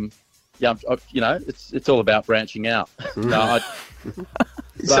 it's all about branching out. Basically,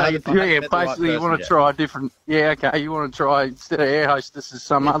 you want to try different. Yeah, okay. You want to try instead of air hostesses,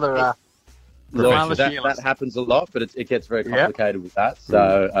 some other. That happens a lot, but it gets very complicated with that.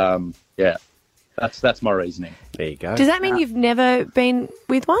 So, that's my reasoning. There you go. Does that mean you've never been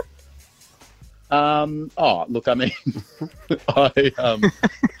with one? Look, I mean, I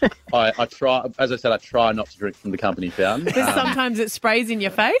try. As I said, I try not to drink from the company fountain. Because sometimes it sprays in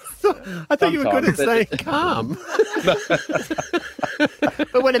your face. I thought you were good at saying calm.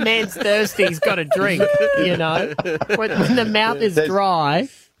 But when a man's thirsty, he's got to drink. You know, when the mouth is dry.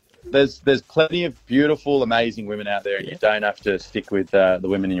 There's plenty of beautiful, amazing women out there, and you don't have to stick with the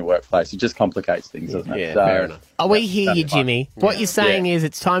women in your workplace. It just complicates things, doesn't it? Yeah, fair enough. We hear you, Jimmy. What you're saying is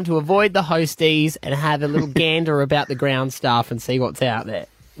it's time to avoid the hosties and have a little gander about the ground staff and see what's out there.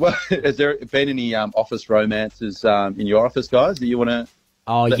 Well, has there been any office romances in your office, guys, that you want to...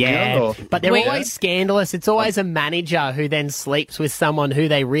 Oh, yeah. But they're always scandalous. It's always a manager who then sleeps with someone who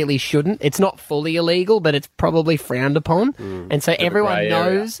they really shouldn't. It's not fully illegal, but it's probably frowned upon. And so everyone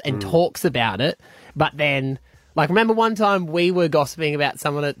knows and talks about it. But then, like, remember one time we were gossiping about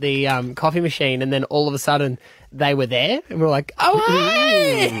someone at the coffee machine, and then all of a sudden they were there, and we were like, oh,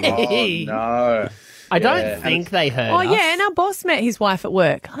 hey! Oh, no. I don't think they heard us. Yeah, and our boss met his wife at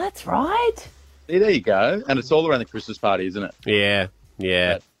work. Oh, that's right. See, there you go. And it's all around the Christmas party, isn't it? Yeah.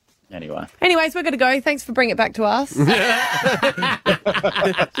 Yeah. But anyway. Anyways, we're going to go. Thanks for bringing it back to us.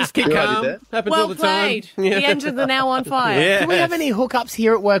 Just keep calm. Happens all the time. Well played. The engines are now on fire. Yeah. Do we have any hookups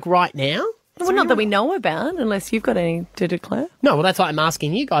here at work right now? Well, not that we know about, unless you've got any to declare. No, well, that's why I'm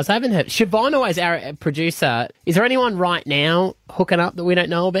asking you guys. I haven't heard. Siobhan, always our producer, is there anyone right now hooking up that we don't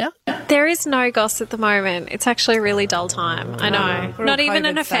know about? There is no goss at the moment. It's actually a really dull time. I know. Not even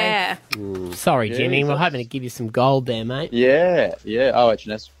an affair. Sorry, Jimmy. We're hoping to give you some gold there, mate. Yeah.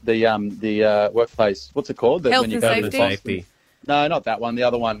 OH&S, the workplace, what's it called? Health and safety. No, not that one. The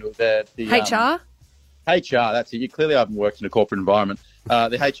other one. The HR? HR, that's it. You clearly haven't worked in a corporate environment.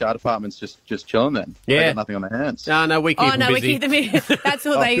 The HR department's just chilling then. Yeah. They got nothing on their hands. No, we keep them busy. We keep them in. That's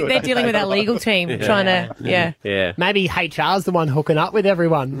all they're dealing with our legal team, trying to, Yeah. Maybe HR's the one hooking up with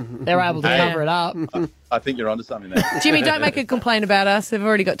everyone. They're able to cover it up. I think you're onto something there. Jimmy, don't make a complaint about us. They've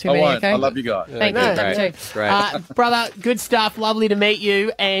already got too many, won't. okay? I love you guys. Thank you. Love you too. Great. Brother, good stuff. Lovely to meet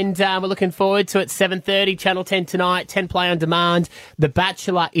you. And we're looking forward to it. 7:30, Channel 10 tonight, 10 Play on Demand. The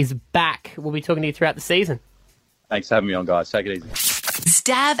Bachelor is back. We'll be talking to you throughout the season. Thanks for having me on, guys. Take it easy.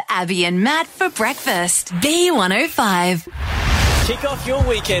 Stab Abby and Matt for breakfast. B105. Kick off your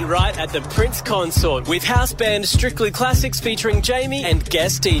weekend right at the Prince Consort with house band Strictly Classics featuring Jamie and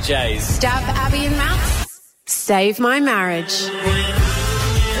guest DJs. Stab Abby and Matt. Save my marriage.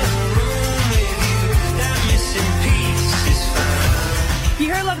 You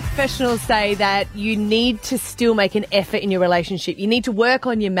hear a lot of professionals say that you need to still make an effort in your relationship. You need to work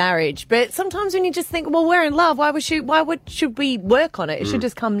on your marriage. But sometimes when you just think, well, we're in love, should we work on it? It should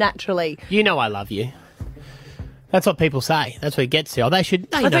just come naturally. You know I love you. That's what people say. That's what it gets to. I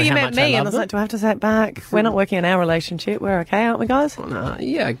thought you meant me, and I was like, do I have to say it back? We're not working on our relationship. We're okay, aren't we, guys?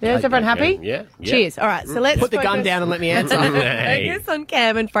 Yeah. Is everyone happy? Yeah. Cheers. All right, so let's put the gun down and let me answer. Focus on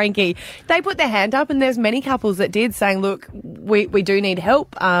Cam and Frankie. They put their hand up, and there's many couples that did, saying, look, we do need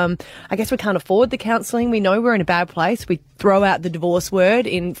help. I guess we can't afford the counselling. We know we're in a bad place. We throw out the divorce word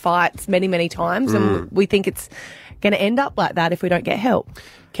in fights many, many times, and we think it's going to end up like that if we don't get help.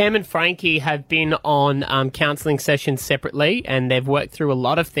 Cam and Frankie have been on counselling sessions separately, and they've worked through a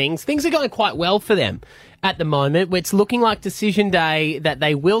lot of things. Things are going quite well for them at the moment. It's looking like decision day that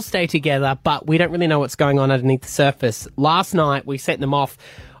they will stay together, but we don't really know what's going on underneath the surface. Last night, we sent them off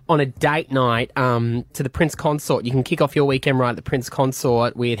on a date night to the Prince Consort. You can kick off your weekend right at the Prince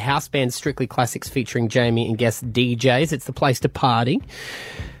Consort with house band Strictly Classics featuring Jamie and guest DJs. It's the place to party.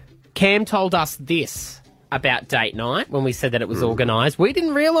 Cam told us this about date night when we said that it was organised. We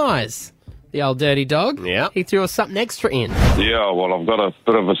didn't realise. The old dirty dog. Yeah. He threw us something extra in. Yeah, well, I've got a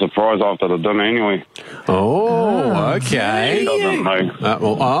bit of a surprise after the dinner anyway. Oh, okay. Doesn't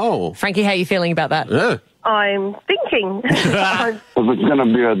know. Frankie, how are you feeling about that? Yeah. I'm thinking. If it's going to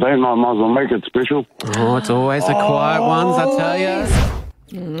be a date night, might as well make it special. Oh, it's always the quiet ones, I tell you.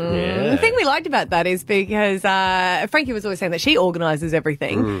 The thing we liked about that is because Frankie was always saying that she organises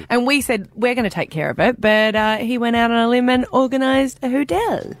everything, and we said we're going to take care of it, but he went out on a limb and organised a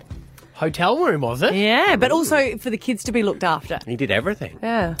hotel. Hotel room, was it? Yeah, but also for the kids to be looked after. He did everything.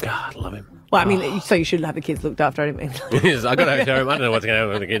 Yeah. God, love him. Well, I mean, so you should have the kids looked after. I mean, I got a hotel room. I don't know what's going to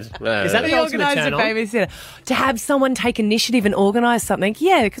happen with the kids. Is that the ultimate turn on? Babysitter. To have someone take initiative and organise something,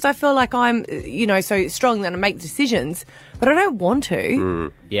 yeah, because I feel like I'm, so strong that I make decisions, but I don't want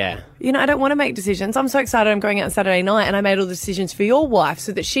to. Yeah. I don't want to make decisions. I'm so excited I'm going out on Saturday night and I made all the decisions for your wife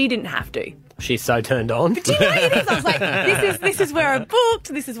so that she didn't have to. She's so turned on. But do you know what it is? I was like, this is where I booked,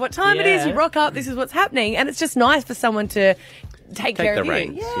 this is what time it is, you rock up, this is what's happening, and it's just nice for someone to take care the of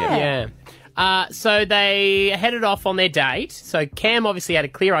reins. you. Yeah. So they headed off on their date. So Cam obviously had a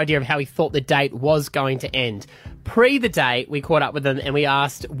clear idea of how he thought the date was going to end. Pre the date, we caught up with them and we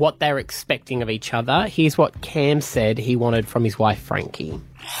asked what they were expecting of each other. Here's what Cam said he wanted from his wife, Frankie.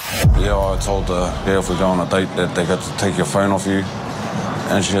 Yeah, I told her, if we go on a date, that they got to take your phone off you.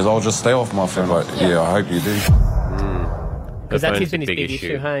 And she goes, I'll just stay off my phone. Like, yeah, I hope you do. Because that's been his big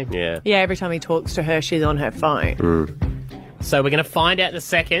issue, hey? Yeah. Yeah, every time he talks to her, she's on her phone. So we're going to find out in a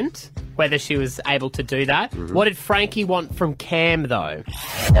second whether she was able to do that. What did Frankie want from Cam, though?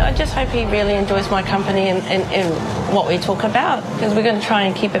 I just hope he really enjoys my company and what we talk about, because we're going to try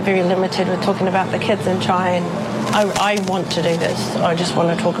and keep it very limited. We're talking about the kids and try and... I want to do this. I just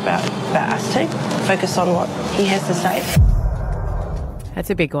want to talk about us two, focus on what he has to say. That's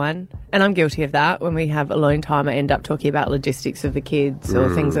a big one. And I'm guilty of that. When we have alone time, I end up talking about logistics of the kids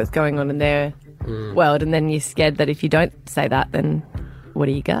or things that's going on in their world. And then you're scared that if you don't say that, then what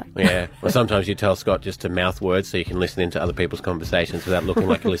do you got? Yeah. Well, sometimes you tell Scott just to mouth words so you can listen into other people's conversations without looking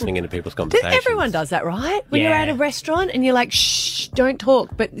like you're listening into people's conversations. Everyone does that, right? When you're at a restaurant and you're like, shh, don't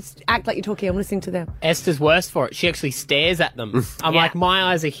talk, but act like you're talking. I'm listening to them. Esther's worse for it. She actually stares at them. I'm like,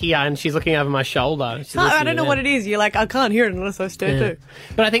 my eyes are here, and she's looking over my shoulder. I don't know what it is. You're like, I can't hear it unless I stare too.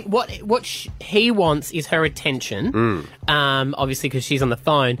 But I think what he wants is her attention, obviously because she's on the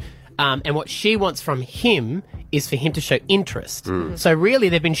phone, and what she wants from him is for him to show interest. So really,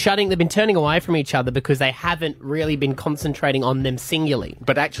 they've been turning away from each other because they haven't really been concentrating on them singularly.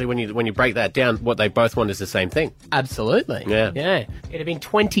 But actually, when you break that down, what they both want is the same thing. Absolutely. Yeah. It had been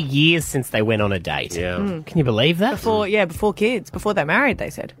 20 years since they went on a date. Yeah. Can you believe that? Before kids, before they're married, they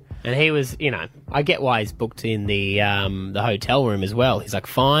said. And he was, I get why he's booked in the hotel room as well. He's like,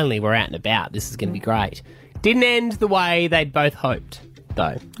 finally, we're out and about. This is going to be great. Didn't end the way they'd both hoped,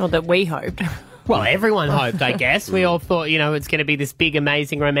 though. Or that we hoped. Well, everyone hoped, I guess. We all thought, it's going to be this big,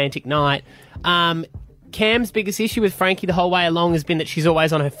 amazing, romantic night. Cam's biggest issue with Frankie the whole way along has been that she's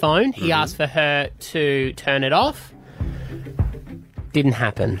always on her phone. He asked for her to turn it off. Didn't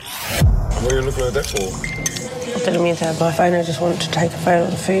happen. What are you looking at that for? I didn't mean to have my phone. I just wanted to take a photo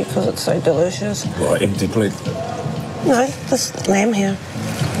of the food because it's so delicious. Right, empty plate. No, there's lamb here.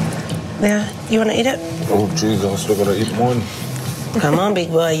 There, you want to eat it? Oh, jeez, I still got to eat mine. Come on, big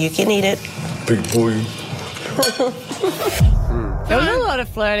boy, you can eat it. Big boy. There was a lot of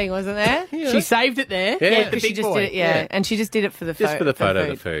flirting, wasn't there? She saved it there. Yeah, because she just did it. And she just did it for the Just for the photo of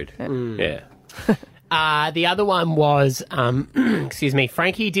the food. Yeah. The other one was, excuse me,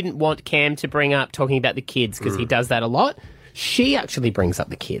 Frankie didn't want Cam to bring up talking about the kids because he does that a lot. She actually brings up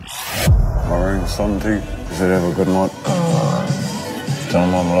the kids. My own son too. He said have a good night. Tell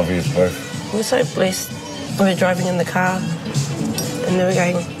him I love you both. We're so blessed. We were driving in the car and they were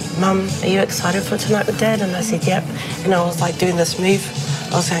going, Mum, are you excited for tonight with Dad? And I said, yep. And I was like doing this move.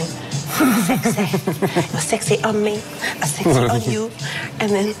 I was saying, sexy. A sexy on me, a sexy on you.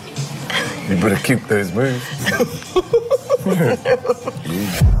 And then... You better keep those moves. Still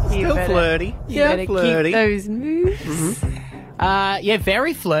flirty. Keep those moves.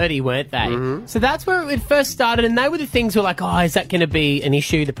 Very flirty, weren't they? So that's where it first started, and they were the things were like, oh, is that going to be an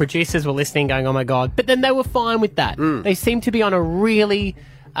issue? The producers were listening, going, oh my God. But then they were fine with that. They seemed to be on a really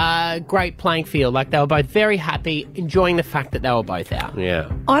great playing field. Like, they were both very happy, enjoying the fact that they were both out.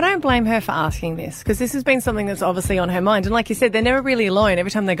 Yeah. I don't blame her for asking this, because this has been something that's obviously on her mind. And like you said, they're never really alone. Every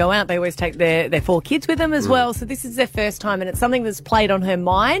time they go out, they always take their 4 kids with them as well. So this is their first time, and it's something that's played on her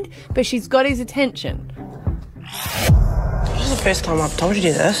mind, but she's got his attention. This is the first time I've told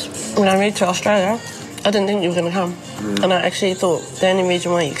you this. When I moved to Australia, I didn't think you were going to come. And I actually thought the only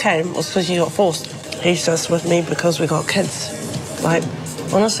reason why you came was because you got forced. He's just with me because we got kids. Like,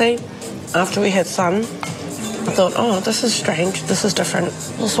 honestly, after we had son, I thought, oh, this is strange, this is different.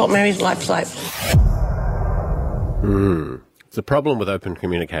 This is what married life's like. It's a problem with open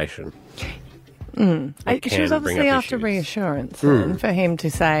communication. She was obviously after reassurance and for him to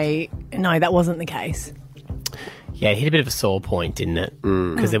say, no, that wasn't the case. Yeah, it hit a bit of a sore point, didn't it?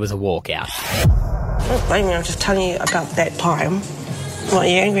 Because there was a walkout. Don't blame me, I'm just telling you about that time. What, are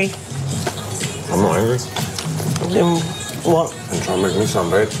you angry? I'm not angry. Then what? You're trying to make me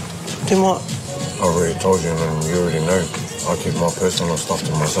sound bad. Then what? I already told you, and you already know. I keep my personal stuff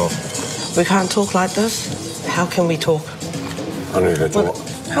to myself. We can't talk like this. How can we talk? I need to talk.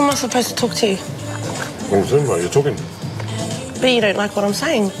 How am I supposed to talk to you? What are you talking about? You're talking. But you don't like what I'm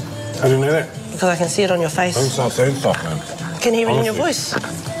saying. How do you know that? Because I can see it on your face. Don't start saying stuff, man. I can hear it in your Honestly.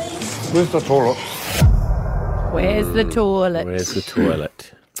 voice. Where's the toilet? Where's the toilet? Where's the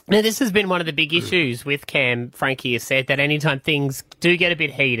toilet? Now, this has been one of the big issues with Cam. Frankie has said that anytime things do get a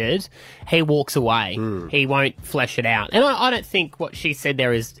bit heated, he walks away. He won't flesh it out. And I don't think what she said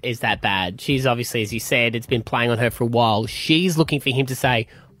there is that bad. She's obviously, as you said, it's been playing on her for a while. She's looking for him to say,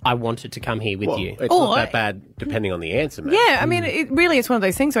 I wanted to come here with you. It's not that bad, depending on the answer, mate. Yeah, I mean, it's one of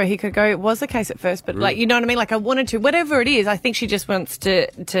those things where he could go, it was the case at first, but like, you know what I mean? Like, I wanted to, whatever it is, I think she just wants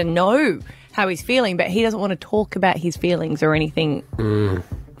to know how he's feeling, but he doesn't want to talk about his feelings or anything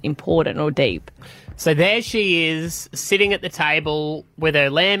important or deep. So there she is, sitting at the table with her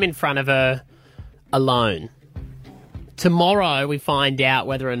lamb in front of her, alone. Tomorrow we find out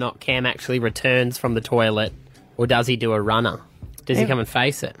whether or not Cam actually returns from the toilet, or does he do a runner? Does he come and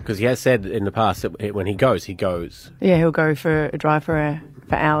face it? Because he has said in the past that when he goes, he goes. Yeah, he'll go for a drive for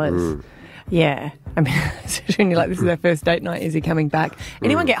hours. Yeah. I mean, when you're like, this is their first date night, is he coming back?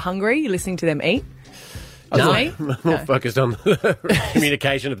 Anyone get hungry listening to them eat? No. I'm more focused on the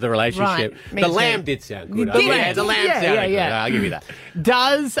communication of the relationship. Right, me the too. lamb did sound good. The lamb sounded good. I'll give you that.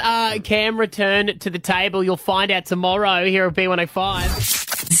 Does Cam return to the table? You'll find out tomorrow here at B105.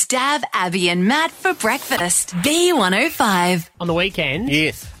 Stab Abby and Matt for breakfast. B105. On the weekend,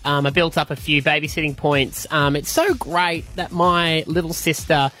 Yes. I built up a few babysitting points. It's so great that my little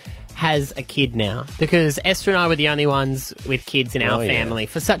sister has a kid now, because Esther and I were the only ones with kids in our family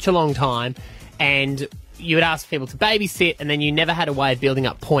for such a long time, and you would ask people to babysit, and then you never had a way of building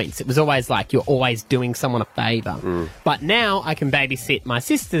up points. It was always like you're always doing someone a favour. But now I can babysit my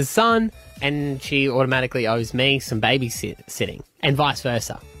sister's son, and she automatically owes me some babysitting, and vice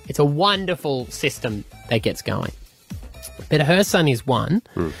versa. It's a wonderful system that gets going. But her son is one.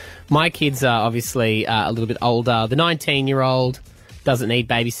 My kids are obviously a little bit older. The 19-year-old doesn't need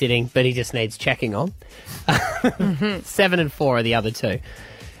babysitting, but he just needs checking on. 7 and 4 are the other two.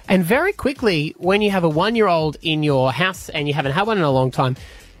 And very quickly, when you have a 1-year-old in your house and you haven't had one in a long time,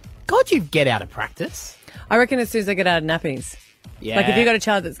 God, you get out of practice. I reckon as soon as they get out of nappies. Yeah. Like, if you've got a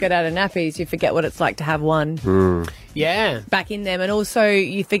child that's got out of nappies, you forget what it's like to have one Yeah. back in them. And also,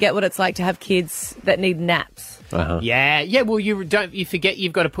 you forget what it's like to have kids that need naps. Yeah. Well, you forget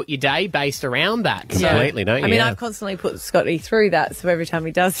you've got to put your day based around that. Completely, don't you? I mean, Yeah. I've constantly put Scotty through that, so every time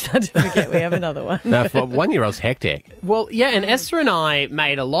he does start to forget, we have another one. No, for 1-year-old's hectic. Well, yeah, and Esther and I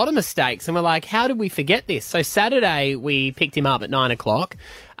made a lot of mistakes, and we're like, how did we forget this? So Saturday, we picked him up at 9 o'clock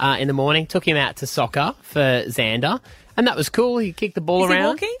in the morning, took him out to soccer for Xander, and that was cool. He kicked the ball Is he around.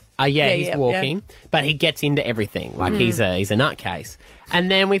 walking? He's walking, but he gets into everything. Like, he's a nutcase.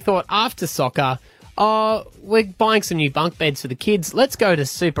 And then we thought, after soccer, we're buying some new bunk beds for the kids. Let's go to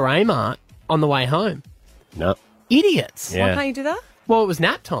Super Amart on the way home. No. Idiots. Why can't you do that? Well, it was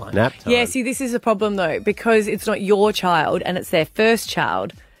nap time. Nap time. Yeah, see, this is a problem, though, because it's not your child and it's their first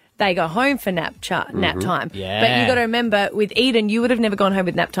child. They go home for nap time. Yeah. But you got to remember, with Eden, you would have never gone home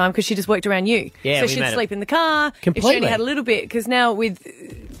with nap time because she just worked around you. Yeah, so we she'd made it- sleep in the car. If she Completely. only had a little bit, because now with...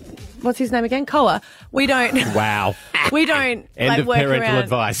 What's his name again? Koa. We don't... Wow. We don't End like, of work parental around...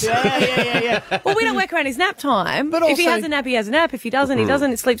 advice. Yeah. Well, we don't work around his nap time. But if he also- has a nap, he has a nap. If he doesn't, he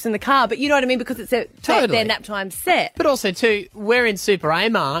doesn't. It sleeps in the car. But you know what I mean? Because it's their nap time set. But also, too, we're in Super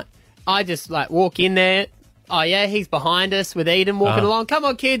Amart. I just, walk in there. Oh, yeah, he's behind us with Eden walking along. Come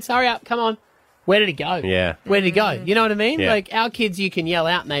on, kids, hurry up, come on. Where did he go? Yeah. Where did he go? You know what I mean? Yeah. Like, our kids, you can yell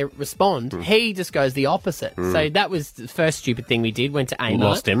out and they respond. He just goes the opposite. So that was the first stupid thing we did. Went to Amart.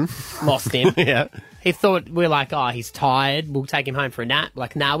 Lost him. Yeah. He thought, we're like, oh, he's tired. We'll take him home for a nap.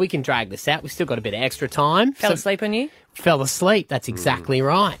 Like, nah, we can drag this out. We've still got a bit of extra time. Fell asleep on you? Fell asleep. That's exactly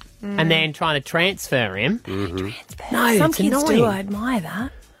right. And then trying to transfer him. No, Some it's kids annoying. do. I admire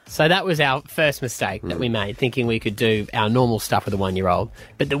that. So that was our first mistake that we made, thinking we could do our normal stuff with a 1-year-old.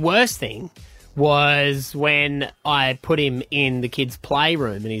 But the worst thing was when I put him in the kids'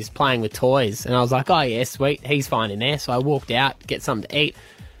 playroom and he's playing with toys. And I was like, oh, yeah, sweet, he's fine in there. So I walked out, get something to eat.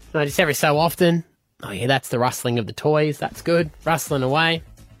 And I just every so often, oh, yeah, that's the rustling of the toys. That's good. Rustling away.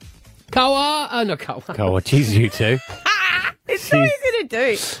 Koa. Oh, not Koa. Koa, geez, you two. It's What are you going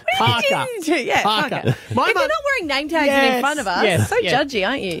to do? What Parker. do you do? Yeah, Parker. Parker. My If mum- you're not wearing name tags in front of us, yes, so yes. judgy,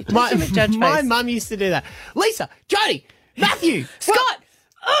 aren't you? Just a bit judge My face. mum used to do that. Lisa, Jody, Matthew, Scott,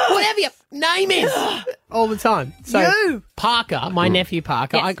 whatever your name is, all the time. So You. Parker, my nephew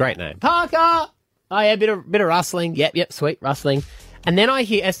Parker. Yes. Great name. Parker. Oh yeah, bit of rustling. Yep, sweet rustling. And then I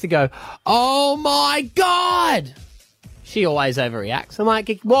hear Esther go, "Oh my God!" She always overreacts. I'm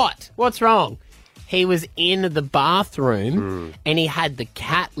like, "What? What's wrong?" He was in the bathroom and he had the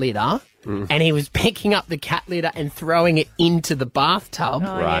cat litter. And he was picking up the cat litter and throwing it into the bathtub.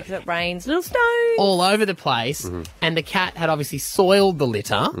 Oh, yeah, because it rains. Little stones. All over the place. And the cat had obviously soiled the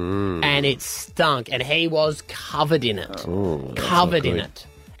litter and it stunk. And he was covered in it. Covered in it.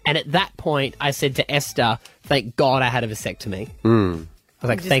 And at that point, I said to Esther, thank God I had a vasectomy. I was like,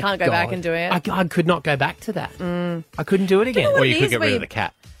 You just thank can't go God. back and do it. I could not go back to that. I couldn't do it again. know what Or you it could is get where rid you- of the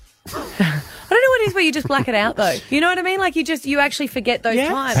cat. I don't know what it is where you just black it out, though. You know what I mean? Like, you actually forget those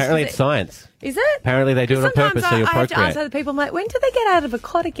times. Apparently it's science. Is it? Apparently they do it on Sometimes purpose so you'll I have to procreate. ask other people, I'm like, when do they get out of a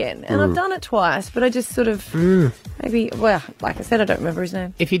cot again? And I've done it twice, but I just sort of, maybe, well, like I said, I don't remember his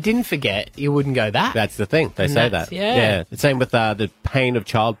name. If you didn't forget, you wouldn't go back. That's the thing. They And say that's- that. yeah. The same with the pain of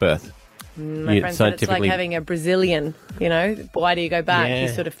childbirth. My friend said it's like having a Brazilian, you know? Why do you go back? Yeah. You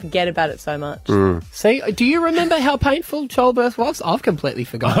sort of forget about it so much. See, do you remember how painful childbirth was? I've completely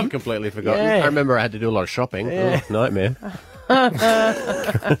forgotten. I've completely forgotten. Yeah. I remember I had to do a lot of shopping. Yeah. Oh, nightmare.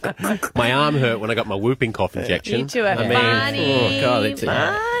 My arm hurt when I got my whooping cough injection. You two are funny. funny. Oh, God. It's,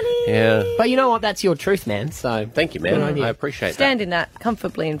 Funny. yeah. But you know what? That's your truth, man. So Thank you, man. Good on you. I appreciate Stand in that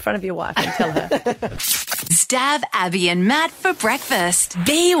comfortably in front of your wife and tell her. Stab Abby and Matt for breakfast.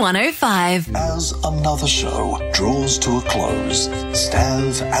 B105. As another show draws to a close,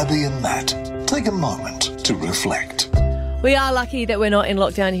 Stav, Abby and Matt take a moment to reflect. We are lucky that we're not in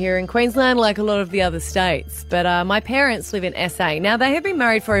lockdown here in Queensland like a lot of the other states. But my parents live in SA. Now, they have been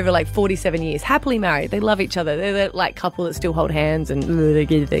married for over like 47 years. Happily married. They love each other. They're the like couple that still hold hands and they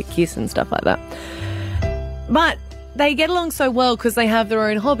give their kiss and stuff like that. But they get along so well because they have their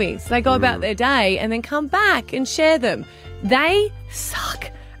own hobbies. They go about their day and then come back and share them. They suck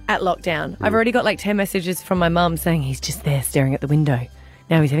at lockdown. I've already got like 10 messages from my mum saying he's just there staring at the window.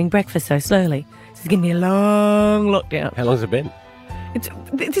 Now he's having breakfast so slowly. It's going to be a long lockdown. How long's it been?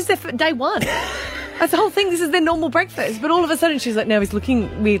 This is their day one. That's the whole thing. This is their normal breakfast. But all of a sudden she's like, now he's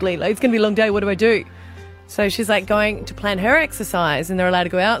looking weirdly. Like, it's going to be a long day. What do I do? So she's like going to plan her exercise and they're allowed to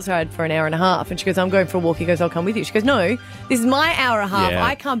go outside for an hour and a half. And she goes, I'm going for a walk. He goes, I'll come with you. She goes, no, this is my hour and a half. Yeah.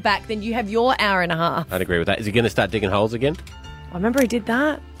 I come back, then you have your hour and a half. I'd agree with that. Is he going to start digging holes again? I remember he did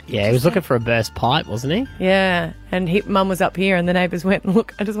that. yeah, he was looking for a burst pipe, wasn't he? Yeah. And Mum was up here and the neighbours went,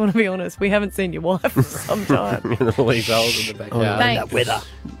 look, I just want to be honest. We haven't seen your wife for some time. All these holes in the backyard. Thanks. That weather.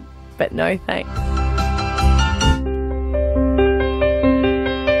 But no, thanks.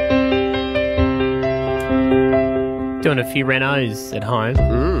 Doing a few renos at home.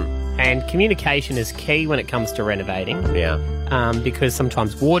 And communication is key when it comes to renovating. Yeah. Because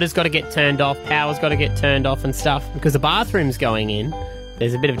sometimes water's got to get turned off, power's got to get turned off and stuff. Because the bathroom's going in,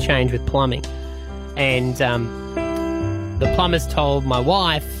 there's a bit of change with plumbing. And the plumber's told my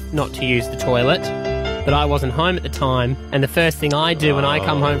wife not to use the toilet, but I wasn't home at the time. And the first thing I do when I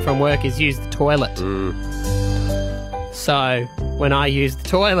come home from work is use the toilet. So when I use the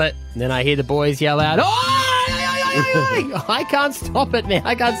toilet, then I hear the boys yell out, "Oh!" I can't stop it now.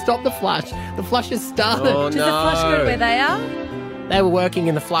 I can't stop the flush. The flush has started. Oh, Does the flush go to where they are? They were working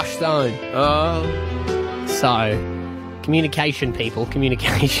in the flush zone. Oh. So, communication, people,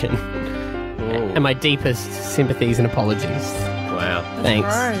 communication. And my deepest sympathies and apologies. Wow.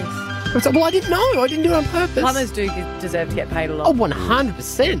 Thanks. Well, I didn't know. I didn't do it on purpose. Plumbers do deserve to get paid a lot. Oh,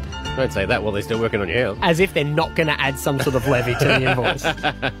 100%. Don't say that while they're still working on your house. As if they're not going to add some sort of levy to the invoice.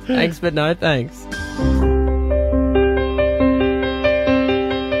 Thanks, but no thanks.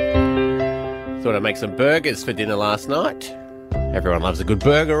 Thought I'd make some burgers for dinner last night. Everyone loves a good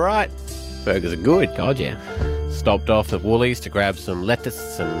burger, right? Burgers are good. God, yeah. Stopped off at Woolies to grab some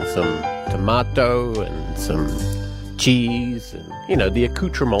lettuce and some tomato and some cheese and, you know, the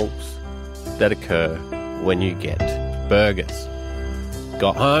accoutrements that occur when you get burgers.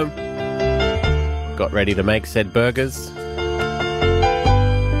 Got home, got ready to make said burgers.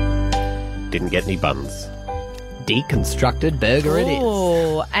 Didn't get any buns. Deconstructed burger it is.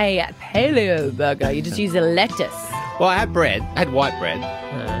 Oh, a paleo burger. You just use the lettuce. Well, I had bread. I had white bread.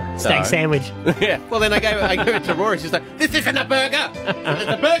 Steak sandwich. Yeah. Well, then I gave it to Rory. She's like, "This isn't a burger. It's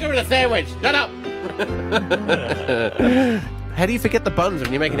a burger and a sandwich. Shut up." How do you forget the buns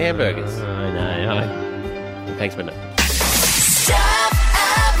when you're making hamburgers? I know. Thanks, but no. Stab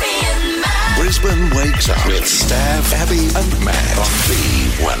Abby and Matt. Brisbane wakes up with Stav, Abby, and Matt on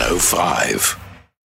B105.